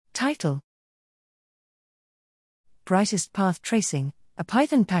Title: Brightest Path Tracing, a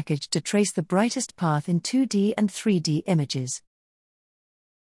Python package to trace the brightest path in 2D and 3D images.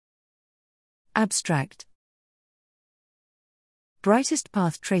 Abstract: Brightest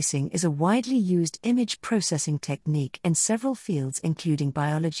path tracing is a widely used image processing technique in several fields including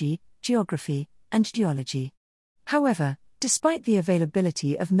biology, geography, and geology. However, despite the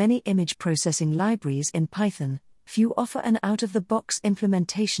availability of many image processing libraries in Python, few offer an out-of-the-box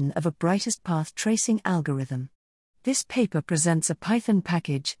implementation of a brightest path tracing algorithm. This paper presents a Python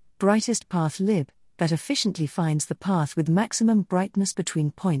package, Brightest Path Lib, that efficiently finds the path with maximum brightness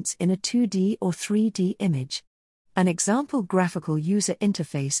between points in a 2D or 3D image. An example graphical user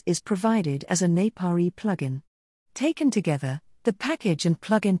interface is provided as a NaPaRI plugin. Taken together, the package and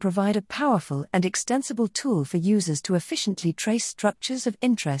plugin provide a powerful and extensible tool for users to efficiently trace structures of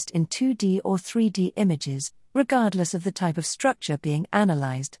interest in 2D or 3D images, regardless of the type of structure being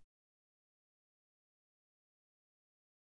analyzed.